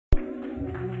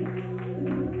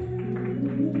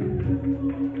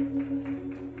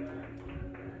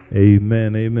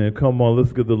Amen, amen. Come on,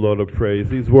 let's give the Lord a praise.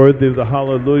 He's worthy of the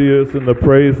hallelujahs and the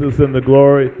praises and the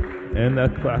glory and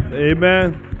that clap.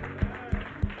 Amen.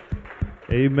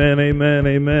 Amen, amen,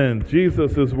 amen.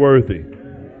 Jesus is worthy.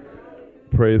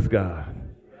 Praise God.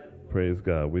 Praise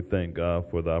God. We thank God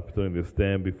for the opportunity to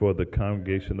stand before the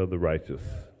congregation of the righteous.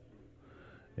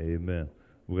 Amen.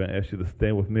 We're going to ask you to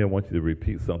stand with me. I want you to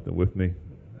repeat something with me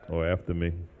or after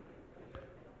me.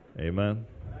 Amen.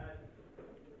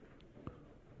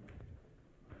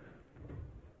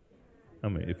 I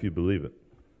mean, if you believe it.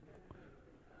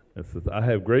 It says, I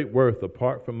have great worth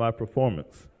apart from my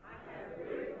performance.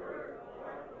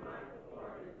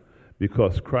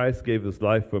 Because Christ gave his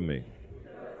life for me.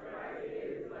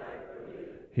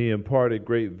 He imparted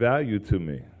great value to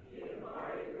me.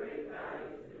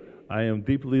 I am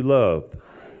deeply loved.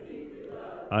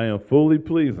 I am fully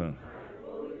pleasing.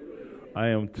 I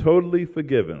am totally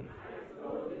forgiven.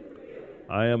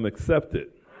 I am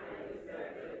accepted,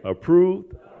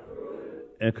 approved,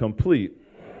 and complete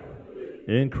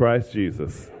in Christ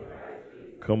Jesus.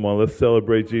 Come on, let's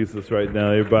celebrate Jesus right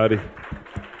now, everybody.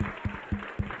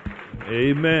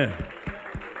 Amen.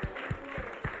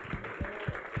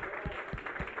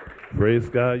 Praise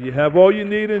God. You have all you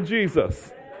need in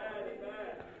Jesus.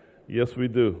 Yes, we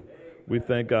do. We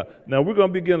thank God. Now, we're going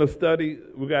to begin a study.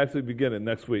 We're going to actually begin it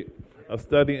next week. A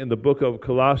study in the book of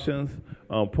Colossians,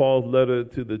 Paul's letter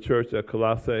to the church at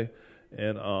Colossae.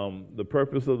 And the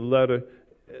purpose of the letter,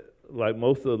 like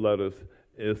most of the letters,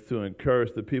 is to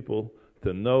encourage the people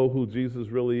to know who Jesus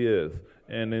really is.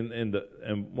 And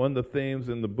and one of the themes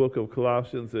in the book of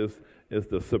Colossians is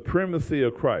the supremacy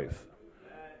of Christ.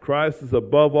 Christ is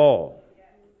above all.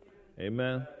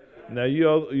 Amen. Now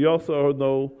you also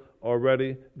know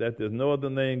already that there's no other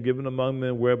name given among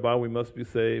men whereby we must be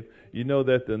saved. You know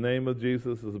that the name of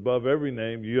Jesus is above every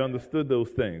name. You understood those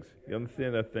things. You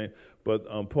understand that thing. But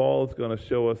Paul is going to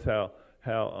show us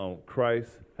how Christ,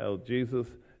 how Jesus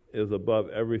is above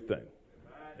everything.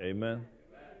 Amen.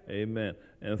 Amen.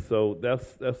 And so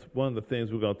that's one of the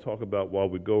things we're going to talk about while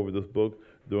we go over this book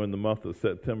during the month of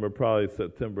September, probably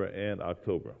September and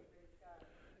October.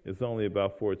 It's only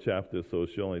about 4 chapters, so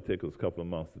it should only take us a couple of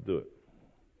months to do it.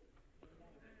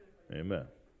 Amen.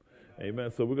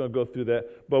 Amen. So we're going to go through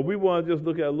that. But we want to just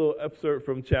look at a little excerpt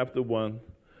from chapter 1.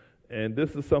 And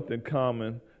this is something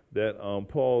common that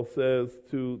Paul says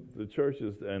to the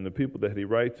churches and the people that he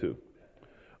writes to.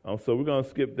 So we're going to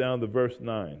skip down to verse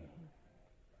 9.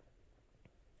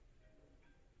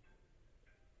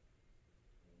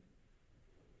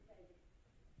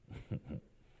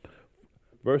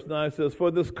 Verse 9 says, for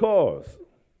this cause,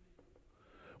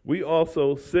 we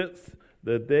also, since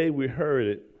the day we heard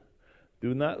it,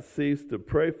 do not cease to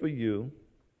pray for you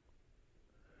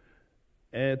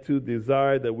and to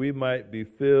desire that we might be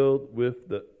filled with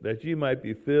that ye might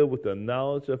be filled with the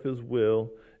knowledge of his will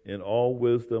in all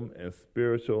wisdom and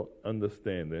spiritual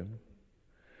understanding,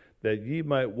 that ye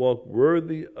might walk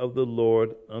worthy of the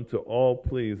Lord unto all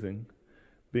pleasing,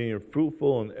 being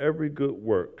fruitful in every good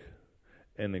work,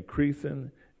 and increasing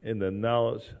in the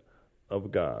knowledge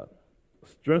of God,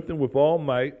 strengthened with all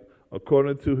might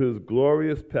according to his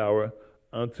glorious power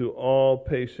unto all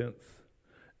patience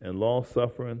and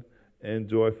long-suffering and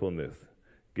joyfulness,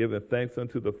 giving thanks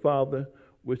unto the Father,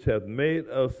 which hath made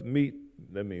us meet,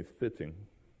 that means fitting,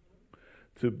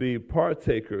 to be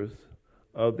partakers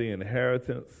of the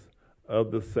inheritance of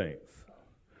the saints,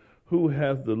 who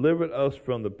hath delivered us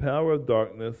from the power of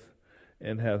darkness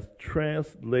and hath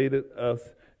translated us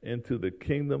into the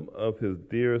kingdom of his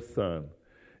dear Son,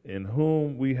 in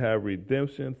whom we have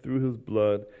redemption through his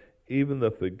blood, even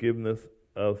the forgiveness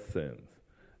of sins.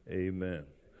 Amen.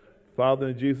 Father,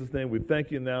 in Jesus' name, we thank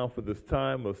you now for this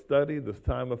time of study, this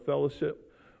time of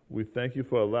fellowship. We thank you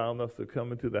for allowing us to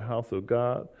come into the house of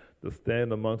God, to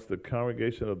stand amongst the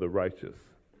congregation of the righteous.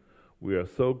 We are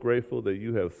so grateful that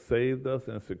you have saved us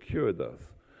and secured us.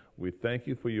 We thank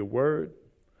you for your word,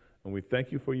 and we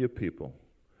thank you for your people.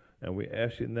 And we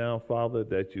ask you now, Father,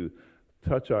 that you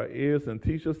touch our ears and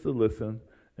teach us to listen,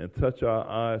 and touch our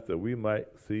eyes that we might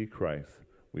see Christ.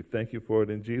 We thank you for it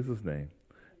in Jesus' name.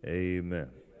 Amen.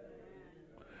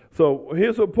 So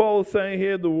here's what Paul is saying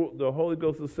here. The Holy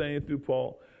Ghost is saying through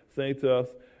Paul, saying to us,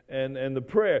 and the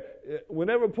prayer.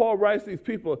 Whenever Paul writes these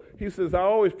people, he says, I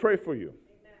always pray for you.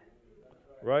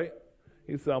 Right?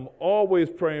 He said, I'm always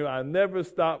praying. I never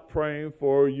stop praying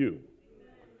for you.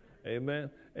 Amen.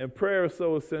 And prayer is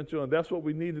so essential, and that's what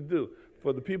we need to do.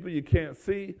 For the people you can't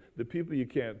see, the people you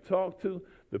can't talk to,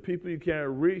 the people you can't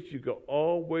reach, you can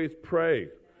always pray.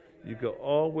 You can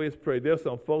always pray. There's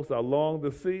some folks I long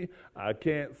to see. I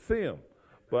can't see them,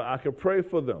 but I can pray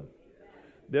for them.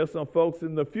 There's some folks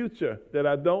in the future that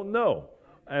I don't know,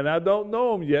 and I don't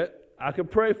know them yet. I can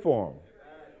pray for them,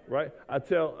 right? I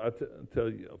tell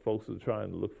you, folks who are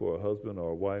trying to look for a husband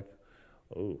or a wife,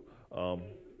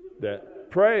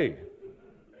 that pray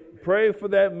for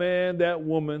that man, that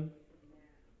woman.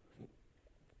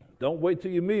 Don't wait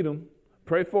till you meet them.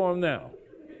 Pray for them now.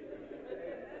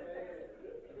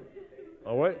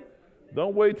 All right?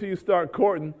 Don't wait till you start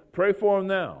courting. Pray for them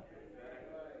now.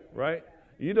 Right?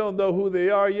 You don't know who they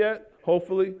are yet,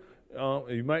 hopefully.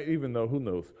 You might even know, who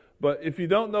knows. But if you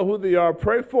don't know who they are,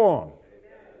 pray for them.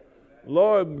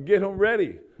 Lord, get them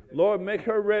ready. Lord, make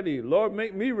her ready. Lord,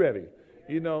 make me ready.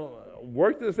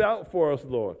 Work this out for us,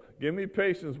 Lord. Give me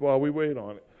patience while we wait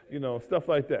on it. Stuff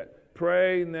like that.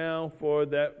 Pray now for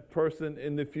that person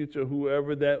in the future,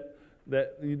 whoever that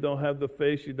you don't have the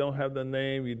face, you don't have the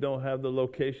name, you don't have the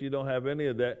location, you don't have any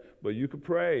of that, but you can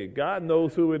pray. God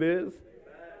knows who it is.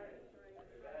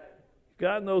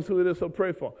 God knows who it is, so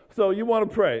pray for them. So you want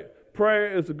to pray.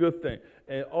 Prayer is a good thing.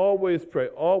 And always pray.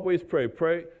 Always pray.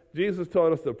 Pray. Jesus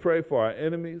taught us to pray for our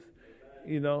enemies.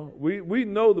 We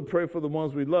know to pray for the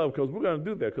ones we love, because we're going to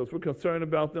do that, because we're concerned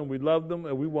about them, we love them,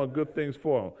 and we want good things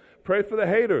for them. Pray for the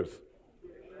haters.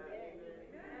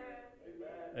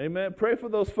 Amen. Pray for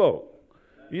those folk.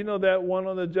 That one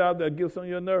on the job that gets on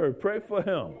your nerve. Pray for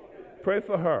him. Pray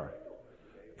for her.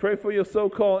 Pray for your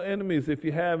so-called enemies if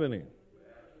you have any.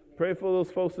 Pray for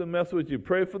those folks that mess with you.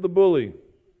 Pray for the bully.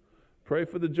 Pray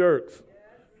for the jerks.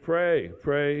 Pray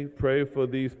for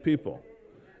these people.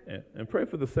 And pray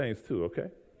for the saints too, okay?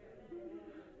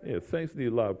 Yeah, saints need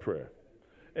a lot of prayer.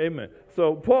 Amen.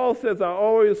 So Paul says,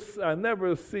 I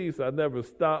never cease, I never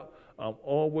stop. I'm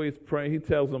always praying. He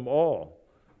tells them all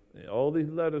these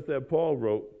letters that Paul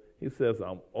wrote, he says,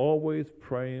 I'm always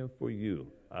praying for you.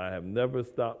 I have never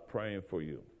stopped praying for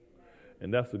you.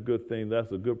 And that's a good thing.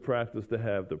 That's a good practice to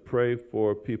have, to pray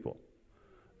for people,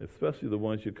 especially the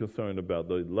ones you're concerned about,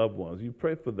 the loved ones. You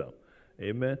pray for them.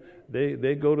 Amen.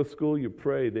 They go to school, you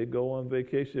pray. They go on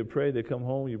vacation, you pray. They come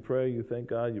home, you pray. You thank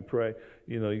God, you pray.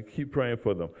 You keep praying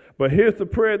for them. But here's the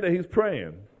prayer that he's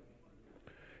praying.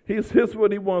 Here's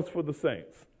what he wants for the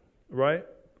saints, right?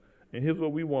 And here's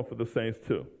what we want for the saints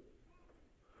too,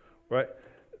 right?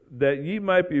 That ye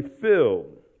might be filled,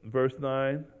 verse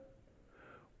 9,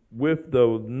 with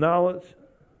the knowledge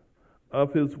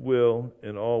of his will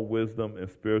in all wisdom and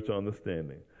spiritual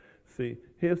understanding. See,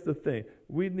 here's the thing.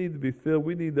 We need to be filled.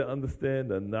 We need to understand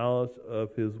the knowledge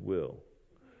of his will.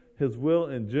 His will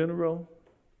in general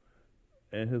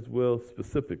and his will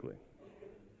specifically,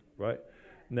 right?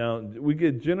 Now, we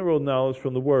get general knowledge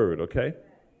from the word, okay?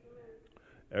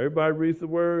 Everybody reads the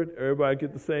word. Everybody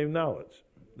get the same knowledge.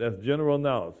 That's general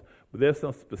knowledge. But there's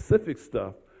some specific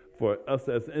stuff for us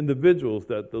as individuals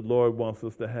that the Lord wants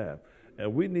us to have.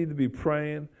 And we need to be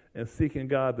praying and seeking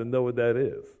God to know what that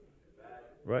is.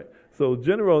 Right? So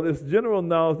it's general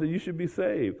knowledge that you should be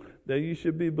saved, that you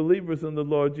should be believers in the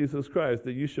Lord Jesus Christ,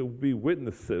 that you should be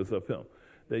witnesses of him,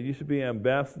 that you should be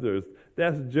ambassadors.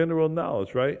 That's general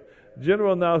knowledge, right?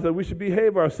 General knowledge that we should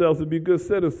behave ourselves and be good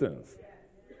citizens.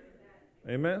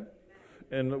 Amen?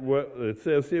 And what it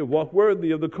says here, walk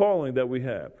worthy of the calling that we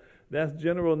have. That's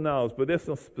general knowledge. But there's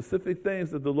some specific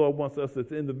things that the Lord wants us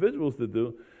as individuals to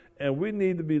do, and we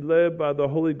need to be led by the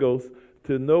Holy Ghost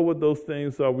to know what those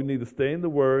things are. We need to stay in the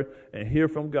Word and hear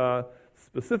from God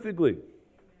specifically,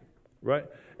 right?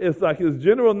 It's like his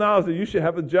general knowledge that you should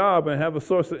have a job and have a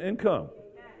source of income,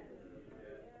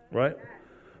 right?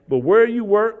 But where you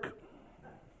work,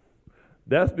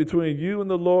 that's between you and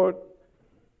the Lord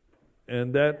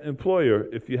and that employer,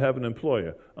 if you have an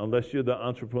employer, unless you're the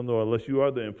entrepreneur, unless you are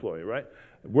the employee, right?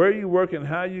 Where you work and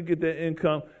how you get that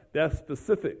income, that's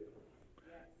specific.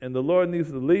 And the Lord needs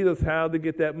to lead us how to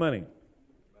get that money.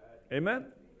 Amen?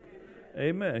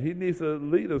 Amen. He needs to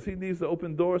lead us. He needs to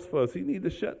open doors for us. He needs to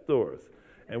shut doors.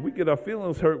 And we get our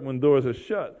feelings hurt when doors are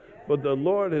shut. But the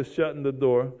Lord is shutting the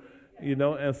door,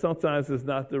 and sometimes it's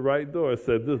not the right door. It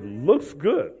says, this looks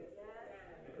good.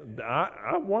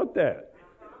 I want that.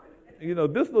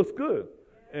 This looks good.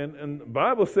 And the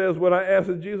Bible says what I ask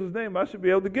in Jesus' name, I should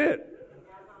be able to get.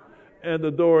 And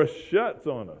the door shuts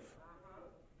on us.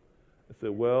 I said,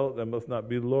 well, that must not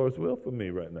be the Lord's will for me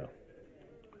right now.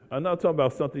 I'm not talking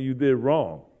about something you did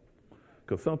wrong,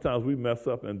 because sometimes we mess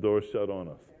up and doors shut on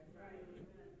us.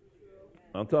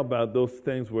 I'm talking about those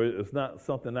things where it's not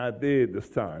something I did this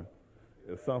time.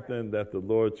 It's something that the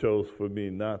Lord chose for me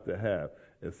not to have.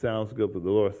 It sounds good, but the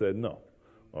Lord said no.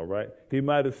 All right? He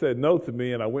might have said no to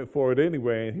me, and I went for it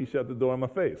anyway, and he shut the door in my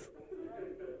face.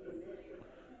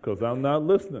 Because I'm not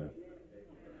listening.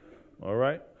 All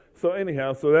right? So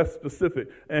anyhow, so that's specific.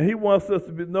 And he wants us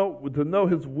to know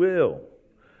his will.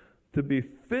 to be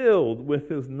filled with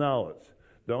his knowledge.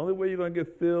 The only way you're going to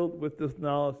get filled with this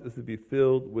knowledge is to be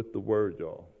filled with the word,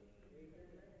 y'all.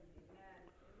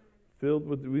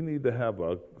 We need to have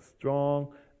a strong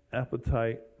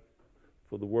appetite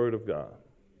for the word of God.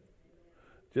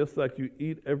 Just like you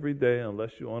eat every day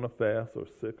unless you're on a fast or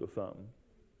sick or something.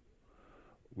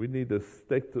 We need to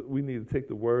take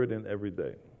the word in every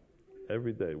day.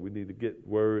 Every day. We need to get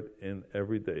word in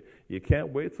every day. You can't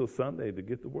wait till Sunday to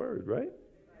get the word, right?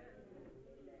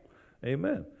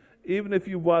 Amen. Even if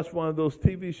you watch one of those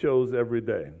TV shows every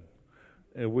day,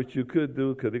 and which you could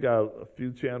do, because they got a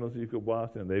few channels you could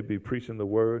watch, and they be preaching the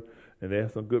word, and they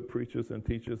have some good preachers and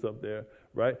teachers up there,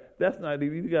 right? That's not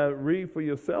even, you got to read for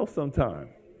yourself sometime.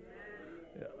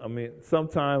 Every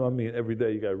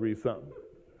day you got to read something.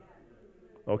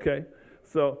 Okay?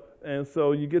 So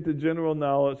you get the general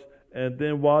knowledge, and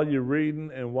then while you're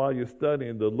reading and while you're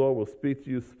studying, the Lord will speak to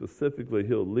you specifically.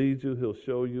 He'll lead you, he'll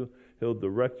show you, he'll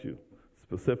direct you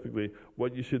specifically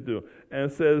what you should do.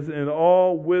 And it says, in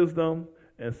all wisdom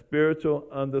and spiritual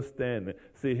understanding.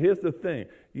 See, here's the thing.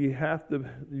 You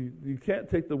can't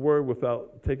take the word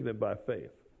without taking it by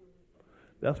faith.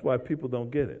 That's why people don't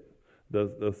get it.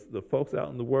 The folks out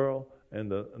in the world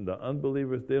and the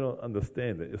unbelievers, they don't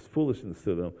understand it. It's foolishness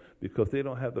to them because they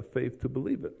don't have the faith to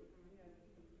believe it.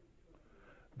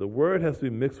 The word has to be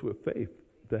mixed with faith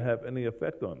to have any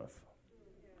effect on us.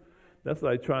 That's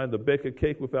like trying to bake a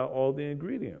cake without all the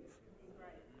ingredients.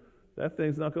 That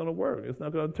thing's not going to work. It's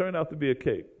not going to turn out to be a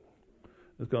cake.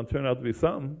 It's going to turn out to be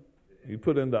something. You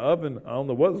put it in the oven, I don't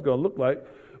know what it's going to look like,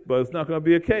 but it's not going to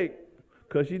be a cake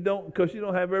because you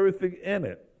don't have everything in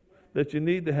it that you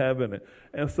need to have in it.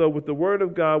 And so with the Word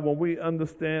of God, when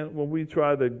we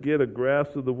try to get a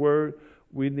grasp of the Word,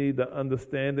 we need to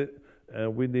understand it,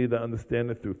 and we need to understand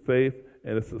it through faith,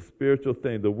 and it's a spiritual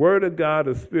thing. The Word of God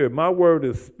is spirit. My word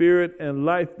is spirit and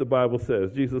life, the Bible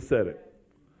says. Jesus said it,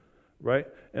 right?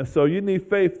 And so you need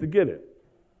faith to get it.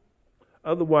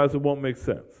 Otherwise, it won't make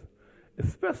sense,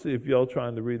 especially if y'all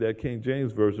trying to read that King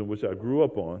James Version, which I grew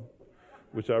up on,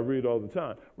 which I read all the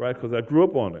time, right? Because I grew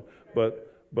up on it. But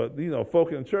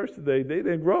folk in church today, they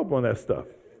didn't grow up on that stuff.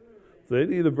 So they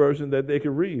need a version that they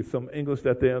can read, some English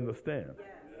that they understand.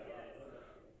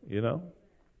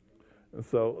 And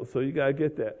so you got to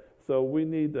get that. So we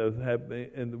need to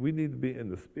we need to be in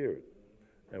the spirit,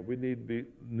 and we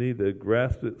need to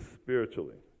grasp it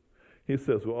spiritually. He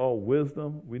says, with all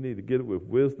wisdom, we need to get it with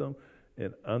wisdom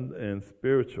and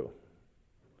spiritual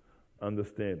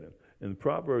understanding. In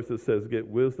Proverbs, it says, get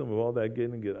wisdom. With all that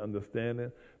getting, get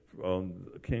understanding.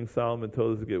 King Solomon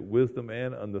told us to get wisdom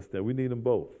and understanding. We need them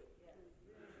both.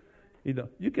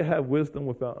 You can have wisdom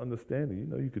without understanding.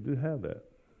 You could have that.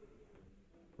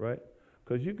 Right?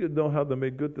 Because you could know how to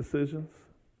make good decisions,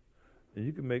 and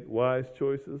you can make wise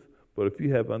choices, but if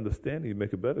you have understanding, you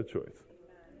make a better choice.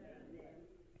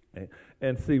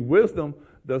 And see, wisdom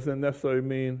doesn't necessarily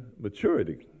mean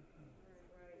maturity.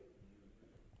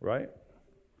 Right?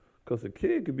 Because a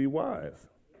kid can be wise,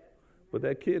 but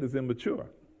that kid is immature.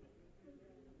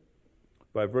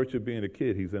 By virtue of being a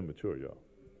kid, he's immature, y'all.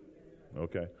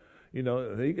 Okay? He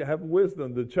can have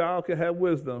wisdom. The child can have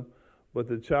wisdom, but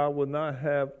the child will not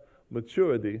have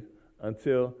maturity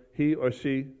until he or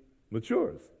she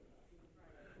matures.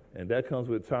 And that comes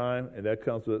with time, and that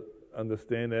comes with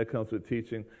understanding, that comes with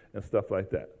teaching and stuff like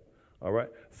that. All right?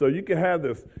 So you can have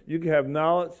this. You can have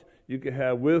knowledge, you can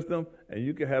have wisdom, and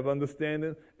you can have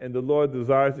understanding, and the Lord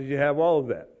desires that you have all of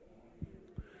that.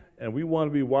 And we want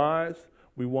to be wise,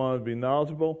 we want to be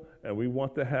knowledgeable, and we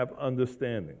want to have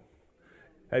understanding.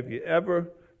 Have you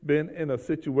ever been in a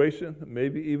situation,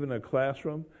 maybe even a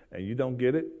classroom, and you don't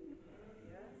get it?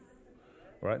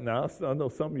 Right now, I know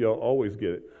some of y'all always get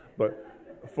it, but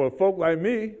for folk like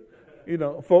me,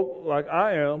 folk like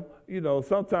I am,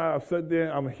 sometimes I sit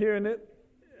there, I'm hearing it,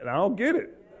 and I don't get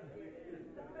it.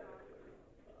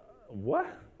 What?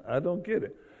 I don't get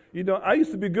it. I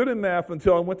used to be good in math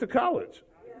until I went to college.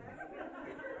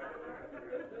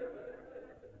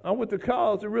 I went to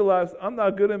college and realized I'm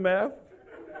not good in math.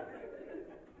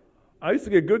 I used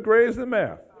to get good grades in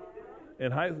math.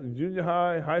 In junior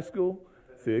high, high school.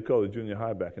 See, they called it junior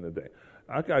high back in the day.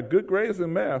 I got good grades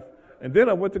in math, and then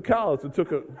I went to college and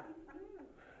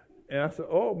and I said,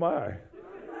 oh my,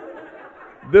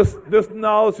 this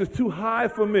knowledge is too high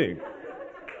for me.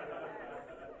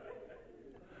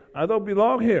 I don't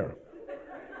belong here.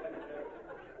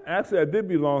 Actually, I did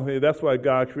belong here. That's why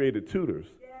God created tutors.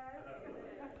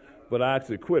 But I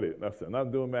actually quit it. I said, I'm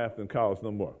not doing math in college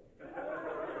no more.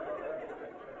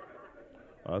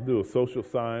 I'll do a social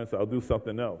science. I'll do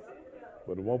something else.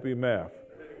 But it won't be math.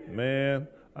 Man,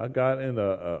 I got in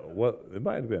what it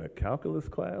might have been a calculus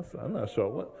class. I'm not sure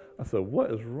what. I said,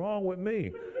 what is wrong with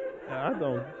me? And I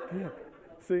don't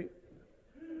see.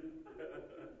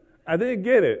 I didn't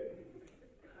get it.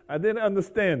 I didn't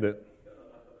understand it,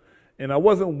 and I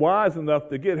wasn't wise enough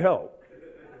to get help.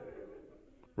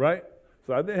 Right?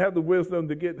 So I didn't have the wisdom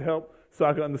to get help, so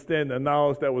I could understand the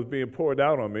knowledge that was being poured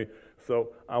out on me. So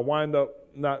I wind up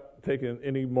not taking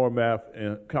any more math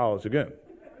in college again.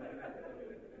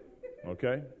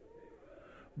 Okay?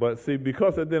 But see,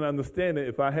 because I didn't understand it,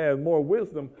 if I had more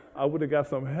wisdom, I would have got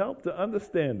some help to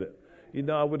understand it.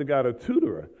 I would have got a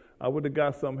tutor. I would have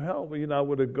got some help. I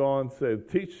would have gone and said,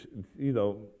 teach,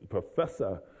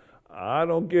 professor, I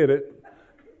don't get it.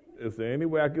 Is there any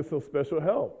way I get some special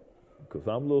help? Because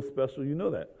I'm a little special, you know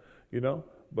that,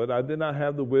 But I did not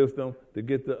have the wisdom to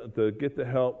get the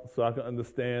help so I could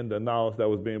understand the knowledge that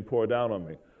was being poured out on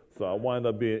me. So I wound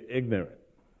up being ignorant,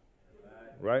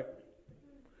 right?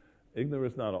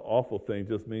 Ignorance is not an awful thing,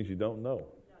 just means you don't know.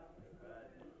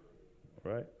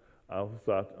 Right? I'm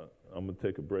going to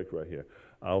take a break right here.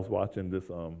 I was watching this,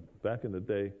 back in the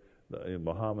day,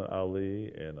 Muhammad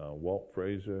Ali and Joe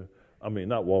Frazier.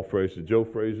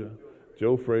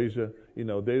 Joe Frazier,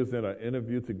 they was in an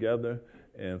interview together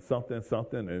and something,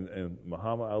 and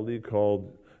Muhammad Ali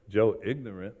called Joe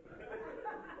ignorant.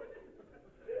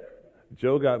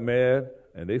 Joe got mad,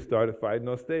 and they started fighting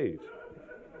on stage.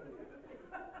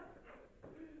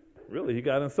 Really, he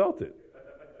got insulted.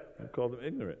 He called him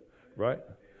ignorant, right?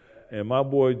 And my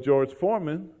boy George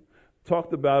Foreman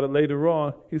talked about it later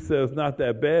on. He says, not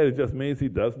that bad, it just means he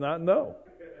does not know.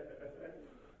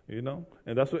 And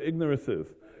that's what ignorance is.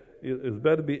 It's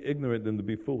better to be ignorant than to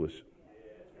be foolish.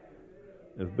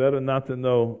 It's better not to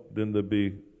know than to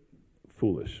be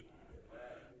foolish.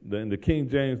 In the King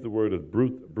James, the word is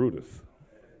Brutus.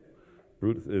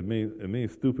 Brutus, it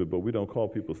means stupid, but we don't call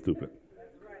people stupid.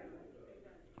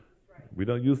 We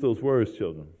don't use those words,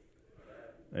 children.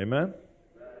 Amen?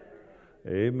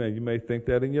 Amen. You may think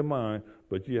that in your mind,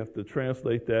 but you have to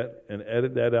translate that and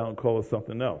edit that out and call it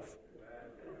something else.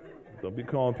 Don't be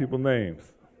calling people names.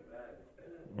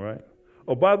 Right?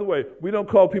 Oh, by the way, we don't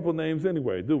call people names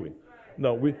anyway, do we?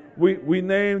 No, we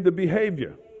name the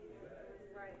behavior.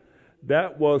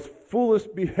 That was foolish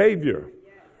behavior.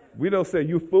 We don't say,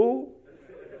 you fool.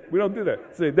 We don't do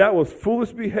that. Say, that was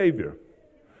foolish behavior.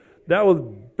 That was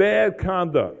bad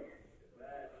conduct.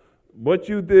 What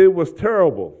you did was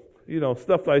terrible.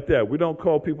 Stuff like that. We don't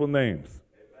call people names.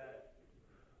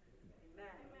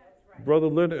 Brother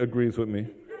Leonard agrees with me.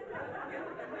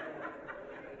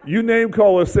 You name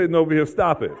callers sitting over here,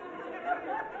 stop it.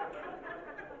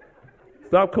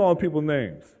 Stop calling people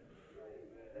names.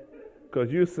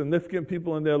 Because you're significant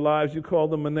people in their lives, you call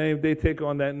them a name, they take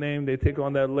on that name, they take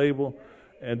on that label,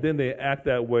 and then they act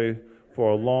that way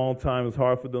for a long time. It's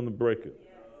hard for them to break it.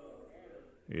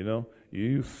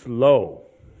 You slow.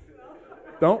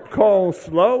 Don't call them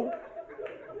slow.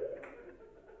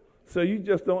 So you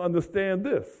just don't understand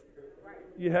this.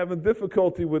 You're having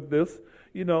difficulty with this.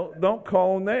 Don't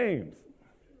call them names.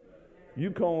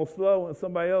 You call them slow, and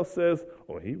somebody else says,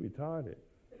 oh, he retarded.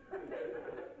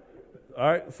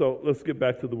 All right, so let's get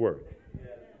back to the word.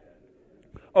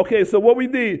 Okay, so what we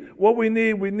need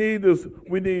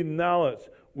knowledge,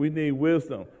 we need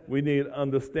wisdom, we need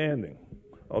understanding.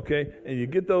 Okay, and you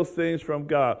get those things from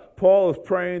God. Paul is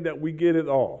praying that we get it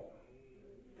all.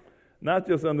 Not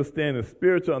just understanding,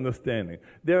 spiritual understanding.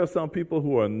 There are some people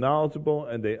who are knowledgeable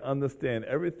and they understand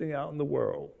everything out in the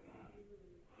world.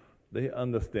 They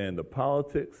understand the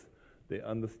politics, they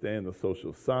understand the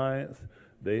social science,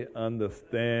 they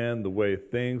understand the way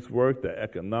things work, the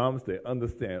economics, they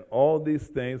understand all these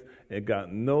things and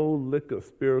got no lick of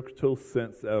spiritual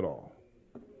sense at all.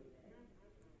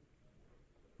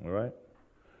 All right?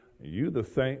 You, the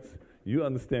saints, you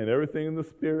understand everything in the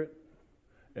spirit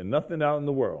and nothing out in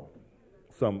the world.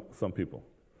 Some people.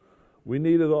 We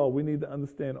need it all. We need to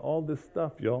understand all this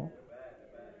stuff, y'all.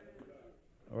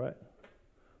 All right?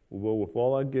 Well, with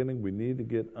all our getting, we need to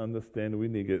get understanding. We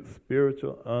need to get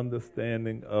spiritual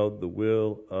understanding of the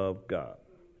will of God.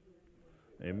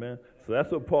 Amen? So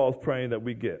that's what Paul's praying that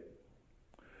we get.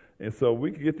 And so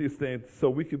we can get these things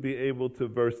so we could be able to,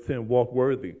 verse 10, walk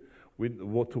worthy.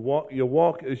 Your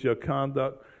walk is your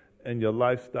conduct and your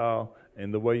lifestyle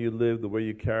and the way you live, the way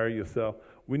you carry yourself.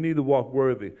 We need to walk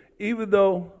worthy. Even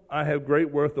though I have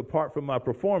great worth apart from my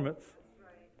performance,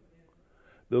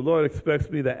 the Lord expects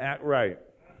me to act right.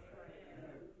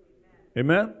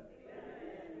 Amen?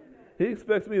 He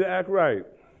expects me to act right.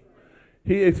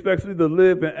 He expects me to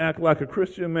live and act like a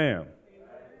Christian man.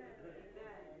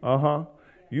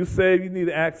 You saved, you need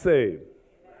to act saved.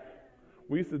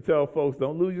 We used to tell folks,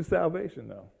 don't lose your salvation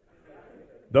now.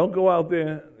 Don't go out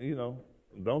there,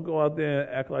 don't go out there and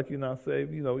act like you're not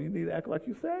saved. You need to act like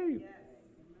you're saved.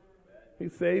 He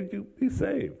saved you, be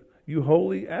saved. You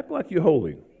holy, act like you're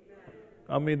holy.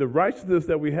 I mean, the righteousness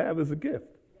that we have is a gift.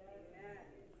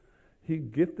 He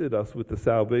gifted us with the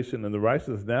salvation and the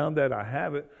righteousness. Now that I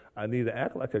have it, I need to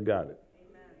act like I got it.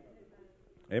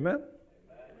 Amen?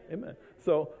 Amen.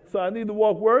 So I need to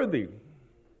walk worthy.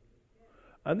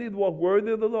 I need to walk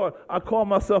worthy of the Lord. I call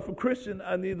myself a Christian.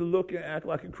 I need to look and act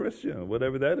like a Christian,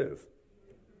 whatever that is.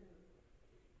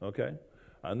 Okay?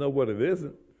 I know what it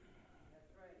isn't.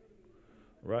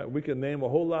 Right? We can name a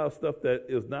whole lot of stuff that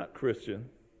is not Christian,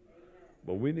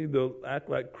 but we need to act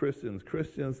like Christians.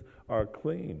 Christians are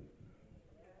clean.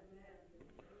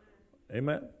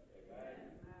 Amen?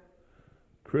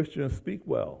 Christians speak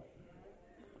well.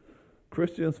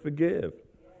 Christians forgive.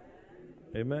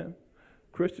 Amen?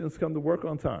 Christians come to work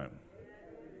on time.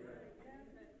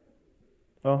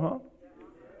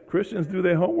 Christians do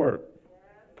their homework.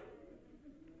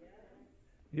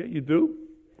 Yeah, you do.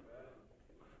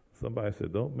 Somebody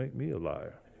said, don't make me a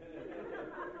liar.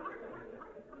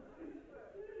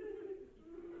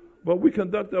 But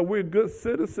we're good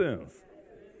citizens,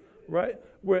 right?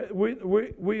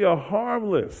 We are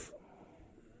harmless.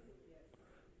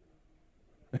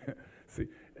 See,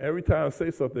 every time I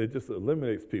say something, it just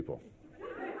eliminates people.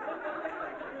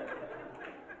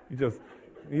 Yes.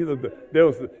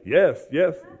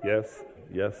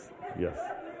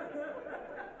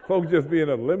 Folks just being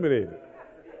eliminated.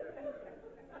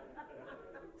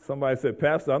 Somebody said,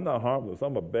 Pastor, I'm not harmless.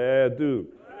 I'm a bad dude.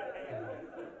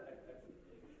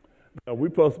 Now, we're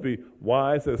supposed to be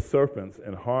wise as serpents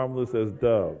and harmless as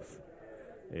doves.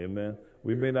 Amen.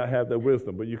 We may not have that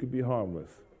wisdom, but you can be harmless.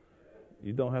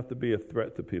 You don't have to be a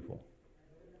threat to people.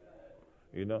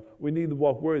 We need to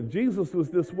walk worthy. Jesus was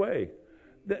this way.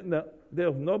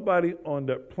 There's nobody on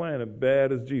the planet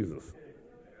bad as Jesus.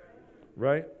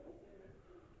 Right?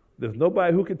 There's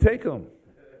nobody who can take him.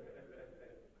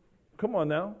 Come on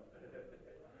now.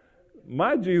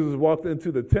 My Jesus walked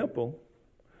into the temple,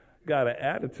 got an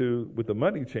attitude with the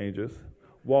money changers,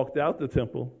 walked out the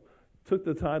temple, took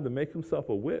the time to make himself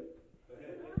a whip,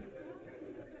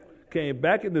 came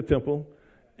back in the temple,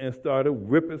 and started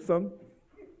whipping some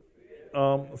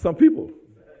people.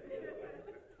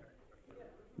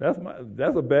 That's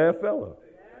a bad fella.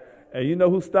 And you know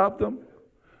who stopped him?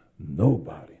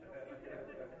 Nobody.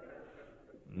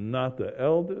 Not the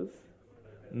elders,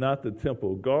 not the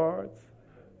temple guards,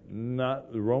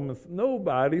 not the Romans.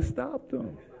 Nobody stopped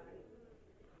him.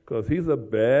 Because he's a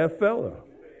bad fella.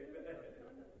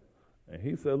 And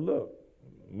he said, look,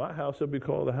 my house shall be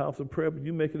called a house of prayer, but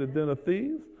you make it a den of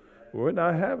thieves? We're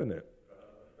not having it.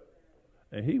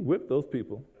 And he whipped those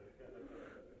people.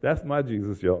 That's my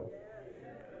Jesus, y'all.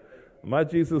 My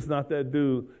Jesus is not that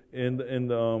dude in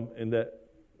that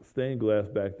stained glass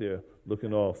back there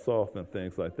looking all soft and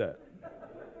things like that.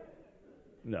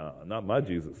 No, not my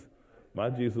Jesus. My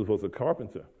Jesus was a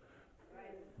carpenter.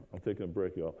 I'm taking a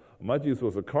break, y'all. My Jesus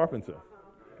was a carpenter,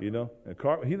 and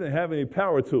he didn't have any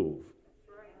power tools.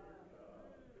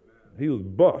 He was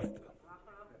buffed.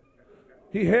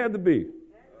 He had to be.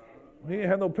 He didn't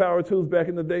have no power tools back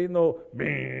in the day,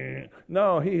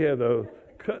 No, he had to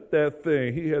cut that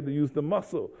thing. He had to use the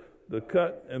muscle to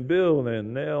cut and build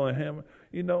and nail and hammer.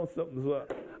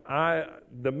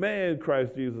 The man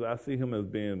Christ Jesus, I see him as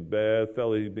being bad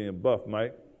fella. He's being buff,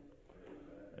 Mike.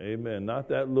 Amen. Not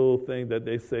that little thing that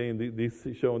they say in these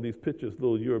showing these pictures,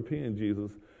 little European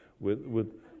Jesus with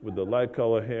the light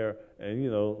color hair and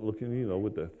looking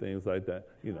with the things like that.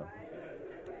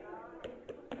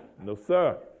 No,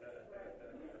 sir.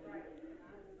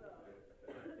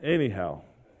 Anyhow,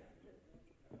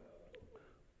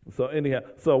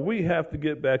 so we have to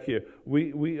get back here.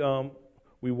 We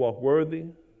walk worthy,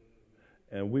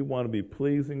 and we want to be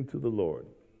pleasing to the Lord.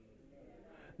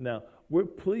 Now we're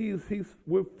pleased.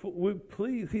 We're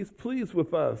pleased. He's pleased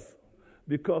with us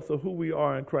because of who we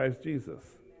are in Christ Jesus.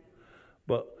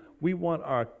 But we want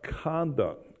our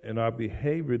conduct and our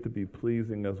behavior to be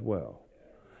pleasing as well.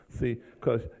 See,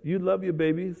 because you love your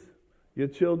babies, your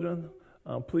children,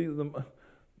 please them.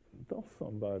 Don't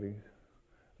somebody.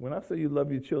 When I say you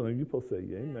love your children, you're supposed to say,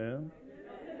 amen.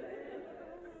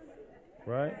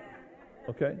 Right?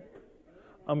 Okay?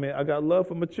 I got love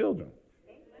for my children.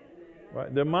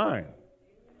 Right? They're mine.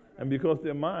 And because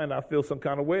they're mine, I feel some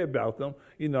kind of way about them.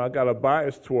 I got a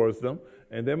bias towards them,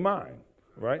 and they're mine.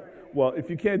 Right? Well, if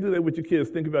you can't do that with your kids,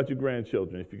 think about your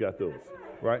grandchildren if you got those.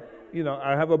 Right?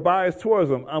 I have a bias towards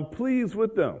them. I'm pleased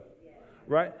with them.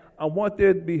 Right? I want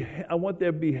their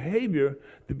behavior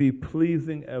to be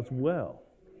pleasing as well.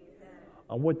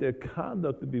 I want their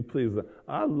conduct to be pleasing.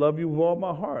 I love you with all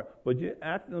my heart, but you're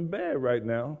acting bad right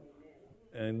now,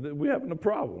 and we're having a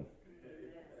problem.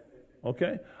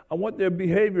 Okay? I want their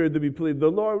behavior to be pleasing. The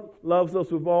Lord loves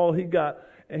us with all he got,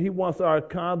 and he wants our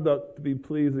conduct to be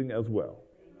pleasing as well.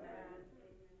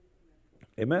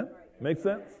 Amen? Make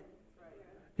sense?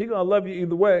 He's going to love you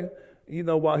either way. You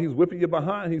know, while he's whipping you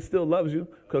behind, he still loves you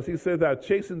because he says, I'm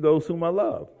chasing those whom I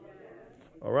love.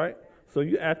 All right? So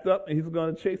you act up, and he's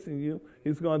going to chasten you.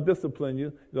 He's going to discipline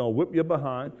you. He's going to whip you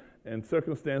behind, and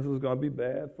circumstances are going to be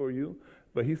bad for you,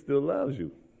 but he still loves you.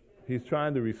 He's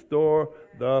trying to restore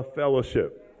the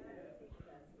fellowship.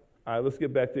 All right, let's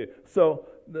get back to it. So,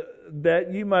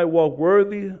 that you might walk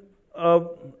worthy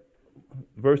of,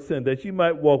 verse 10, that you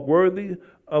might walk worthy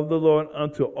of the Lord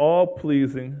unto all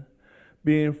pleasing,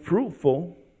 being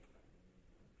fruitful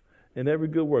in every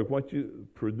good work. Once you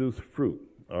produce fruit,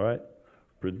 all right?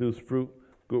 Produce fruit,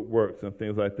 good works, and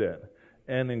things like that.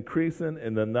 And increasing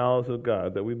in the knowledge of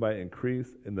God, that we might increase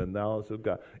in the knowledge of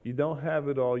God. You don't have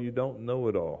it all, you don't know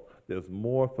it all. There's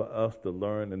more for us to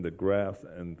learn and to grasp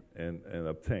and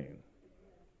obtain.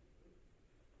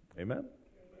 Amen? Amen?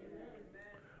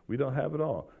 We don't have it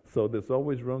all. So there's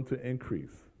always room to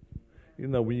increase. You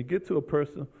know, when you get to a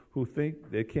person who think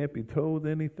they can't be told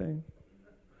anything,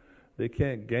 they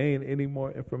can't gain any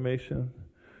more information,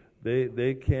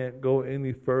 they can't go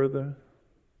any further.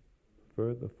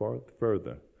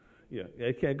 Further. Yeah,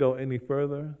 they can't go any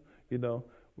further. You know,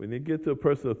 when you get to a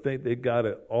person who think they got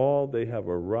it all, they have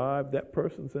arrived, that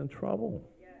person's in trouble.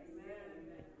 Yes.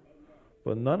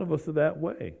 But none of us are that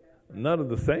way. None of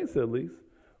the saints, at least.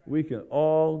 We can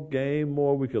all gain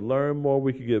more. We can learn more.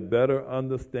 We can get better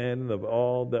understanding of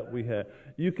all that we have.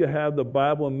 You can have the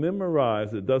Bible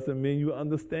memorized. It doesn't mean you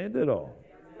understand it all.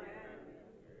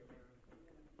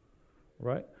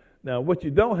 Right? Now, what you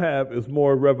don't have is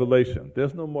more revelation.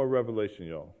 There's no more revelation,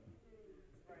 y'all.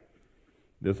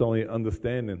 There's only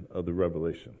understanding of the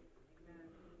revelation.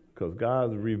 Because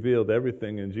God's revealed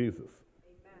everything in Jesus.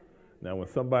 Now, when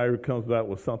somebody comes back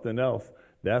with something else,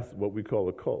 that's what we call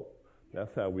a cult.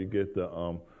 That's how we get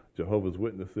the Jehovah's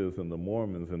Witnesses and the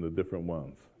Mormons and the different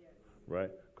ones, right?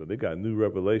 Because they got new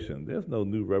revelation. There's no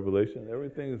new revelation.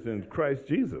 Everything is in Christ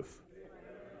Jesus,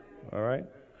 all right?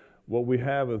 What we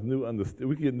have is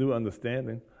we get new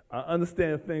understanding. I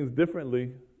understand things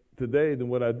differently today than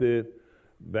what I did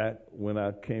back when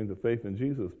I came to faith in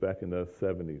Jesus back in the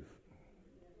 70s,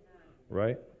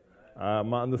 right?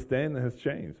 My understanding has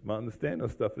changed. My understanding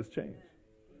of stuff has changed,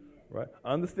 right?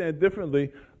 I understand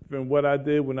differently from what I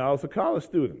did when I was a college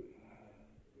student,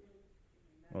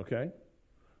 okay?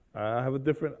 I have a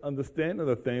different understanding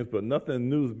of things, but nothing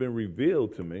new has been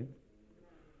revealed to me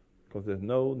because there's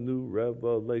no new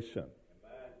revelation,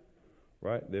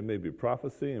 right? There may be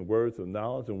prophecy and words of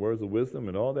knowledge and words of wisdom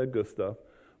and all that good stuff,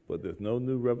 but there's no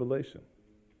new revelation,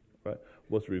 right?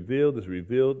 What's revealed is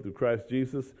revealed through Christ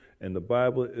Jesus, and the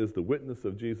Bible is the witness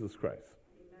of Jesus Christ.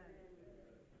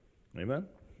 Amen?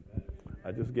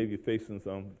 I just gave you facing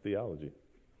some theology.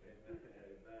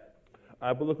 All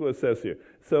right, but look what it says here.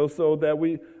 So that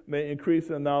we may increase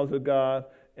in the knowledge of God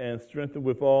and strengthen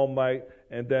with all might,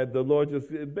 and that the Lord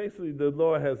the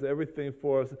Lord has everything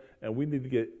for us, and we need to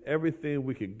get everything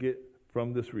we can get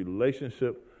from this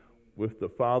relationship with the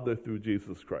Father through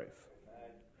Jesus Christ.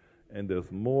 And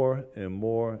there's more and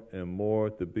more and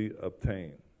more to be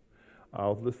obtained. I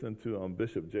was listening to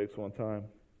Bishop Jakes one time,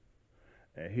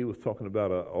 and he was talking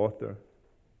about an author.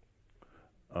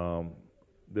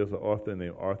 There's an author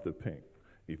named Arthur Pink.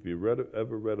 If you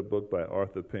ever read a book by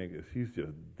Arthur Pink, he's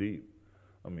just deep.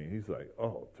 I mean, he's like,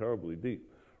 terribly deep,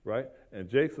 right? And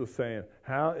Jakes was saying,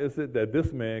 how is it that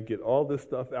this man get all this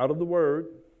stuff out of the Word,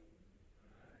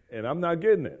 and I'm not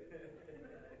getting it?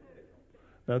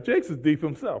 Now, Jakes is deep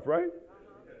himself, right?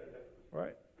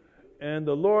 Right. And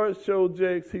the Lord showed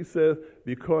Jakes, he says,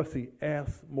 because he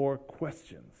asked more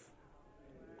questions.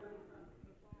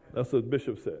 That's what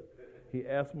Bishop said. He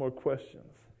asked more questions.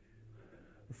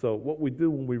 So what we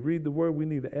do when we read the Word, we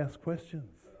need to ask questions.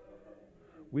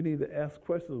 We need to ask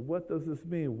questions. What does this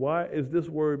mean? Why is this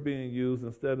word being used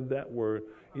instead of that word?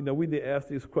 You know, we need to ask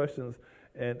these questions,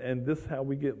 and this is how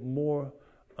we get more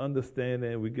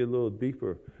understanding. We get a little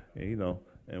deeper, and, you know.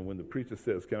 And when the preacher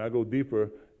says, can I go deeper?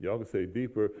 Y'all can say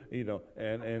deeper, you know,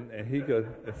 and he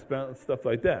could expound stuff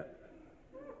like that.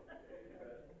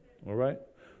 All right?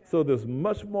 So there's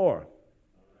much more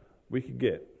we can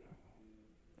get.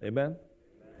 Amen?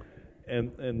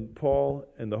 And Paul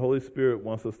and the Holy Spirit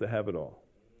wants us to have it all.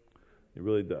 He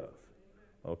really does.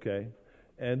 Okay?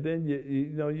 And then,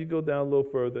 you go down a little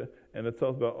further, and it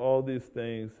talks about all these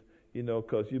things, you know,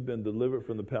 because you've been delivered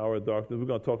from the power of darkness. We're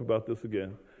going to talk about this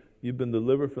again. You've been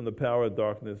delivered from the power of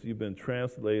darkness. You've been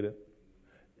translated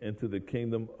into the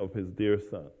kingdom of his dear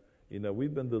Son. You know,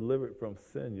 we've been delivered from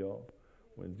sin, y'all.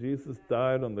 When Jesus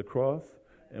died on the cross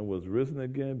and was risen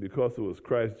again, because it was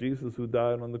Christ Jesus who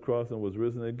died on the cross and was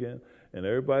risen again, and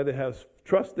everybody that has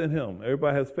trust in him,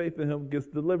 everybody has faith in him, gets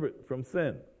delivered from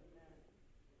sin.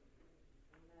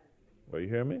 Are you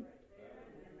hearing me?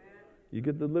 You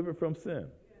get delivered from sin,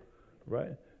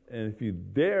 right? And if you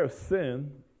dare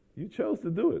sin, you chose to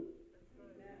do it.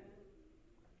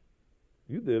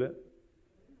 You did it.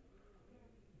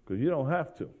 Because you don't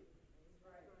have to.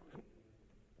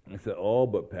 He said, oh,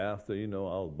 but Pastor, you know,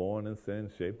 I was born in sin,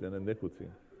 shaped in iniquity.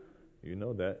 You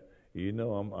know that. You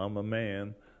know I'm a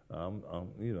man.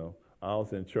 You know, I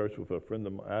was in church with a friend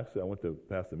of mine. Actually, I went to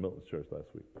Pastor Milton's church last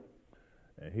week.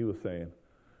 And he was saying,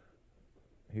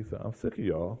 he said, I'm sick of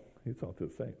y'all. He talked to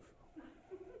the saints.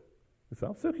 He said,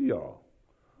 I'm sick of y'all.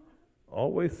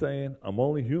 Always saying, I'm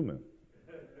only human.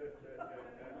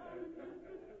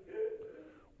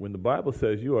 When the Bible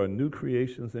says you are new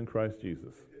creations in Christ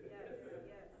Jesus.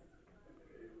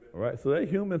 All right, so that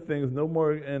human thing is no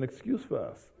more an excuse for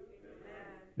us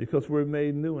because we're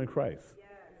made new in Christ.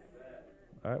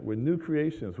 All right, we're new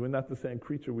creations. We're not the same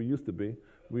creature we used to be.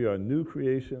 We are new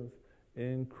creations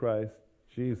in Christ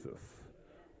Jesus.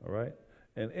 All right,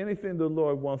 and anything the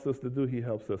Lord wants us to do, he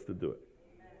helps us to do it.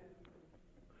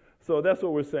 So that's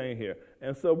what we're saying here.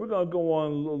 And so we're going to go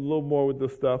on a little more with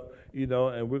this stuff, you know,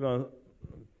 and we're going to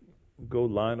go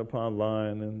line upon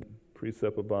line and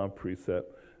precept upon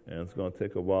precept. And it's going to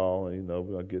take a while, and, you know,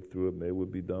 we're going to get through it. Maybe we'll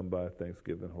be done by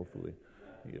Thanksgiving, hopefully,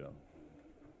 you know.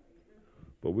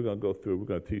 But we're going to go through it. We're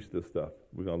going to teach this stuff.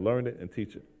 We're going to learn it and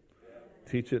teach it.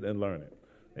 Teach it and learn it.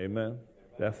 Amen?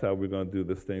 That's how we're going to do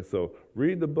this thing. So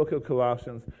read the book of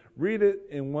Colossians. Read it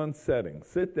in one setting.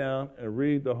 Sit down and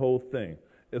read the whole thing.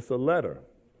 It's a letter.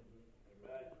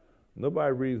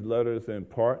 Nobody reads letters in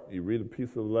part. You read a piece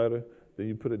of the letter, then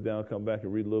you put it down, come back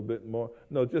and read a little bit more.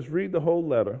 No, just read the whole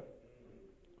letter.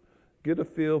 Get a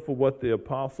feel for what the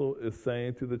apostle is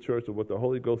saying to the church or what the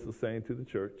Holy Ghost is saying to the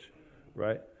church,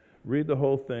 right? Read the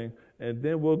whole thing, and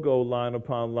then we'll go line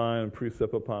upon line,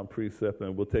 precept upon precept,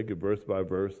 and we'll take it verse by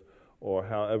verse or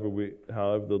however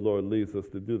the Lord leads us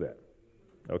to do that.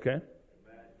 Okay?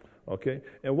 Okay?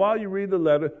 And while you read the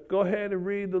letter, go ahead and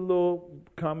read the little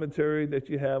commentary that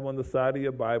you have on the side of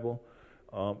your Bible.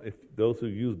 If those who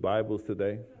use Bibles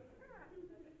today,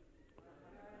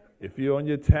 if you're on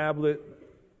your tablet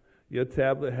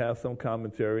has some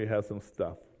commentary, has some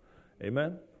stuff.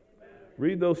 Amen?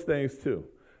 Read those things too.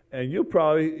 And you'll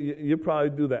probably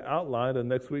do the outline of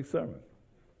next week's sermon.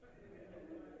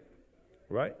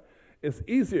 Right? It's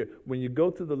easier when you go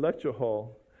to the lecture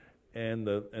hall and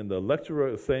the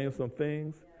lecturer is saying some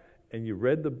things and you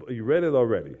read it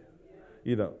already.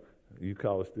 You know, you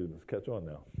college students, catch on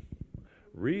now.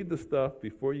 Read the stuff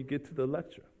before you get to the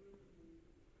lecture.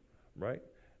 Right?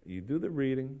 You do the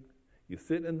reading. You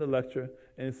sit in the lecture,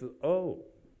 and it says, oh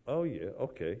yeah,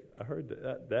 okay, I heard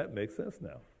that. That makes sense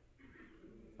now.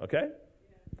 Okay?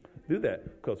 Do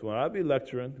that, because when I be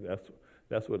lecturing,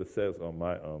 that's what it says on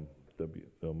my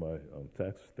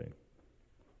tax thing.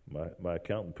 My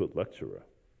accountant put lecturer.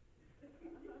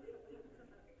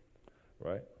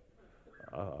 Right?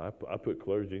 I put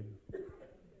clergy,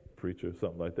 preacher,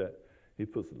 something like that. He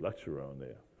puts lecturer on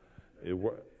there.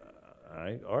 I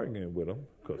ain't arguing with him,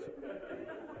 because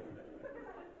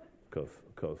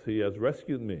he has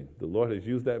rescued me. The Lord has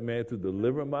used that man to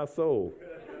deliver my soul.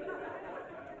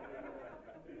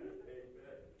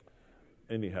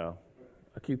 Anyhow,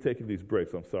 I keep taking these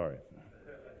breaks. I'm sorry.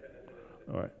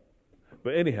 All right.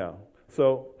 But anyhow,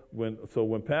 so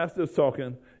when Pastor's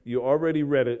talking, you already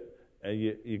read it, and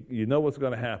you know what's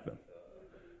going to happen.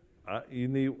 You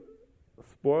need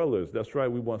spoilers. That's right.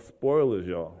 We want spoilers,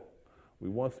 y'all. We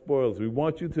want spoilers. We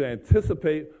want you to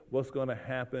anticipate what's going to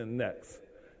happen next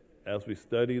as we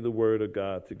study the Word of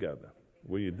God together.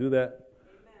 Will you do that?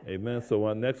 Amen.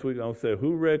 So next week, I'm going to say,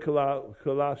 who read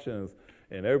Colossians?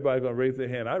 And everybody's going to raise their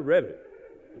hand. I read it.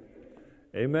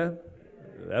 Amen.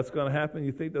 That's going to happen?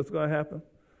 You think that's going to happen?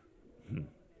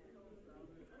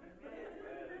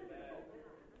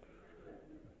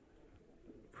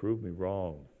 Prove me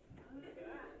wrong.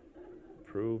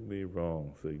 Prove me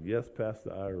wrong. Say, yes,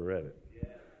 Pastor, I read it.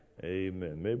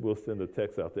 Amen. Maybe we'll send a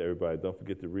text out to everybody. Don't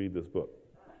forget to read this book.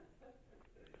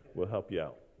 We'll help you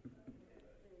out.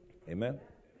 Amen?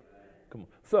 Come on.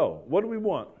 So, what do we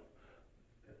want?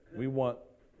 We want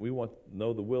to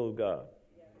know the will of God.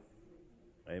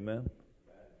 Amen?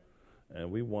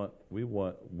 And we want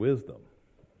wisdom.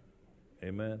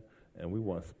 Amen? And we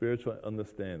want spiritual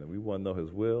understanding. We want to know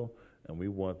His will, And we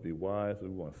want to be wise. We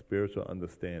want spiritual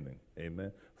understanding.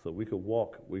 Amen. So we could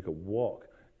walk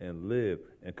and live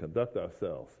and conduct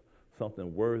ourselves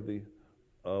something worthy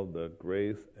of the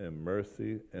grace and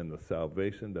mercy and the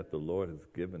salvation that the Lord has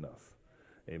given us.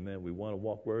 Amen. We want to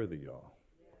walk worthy, y'all.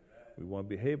 We want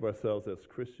to behave ourselves as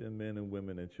Christian men and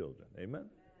women and children. Amen.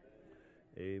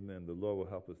 Amen. The Lord will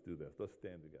help us do this. Let's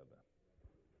stand together.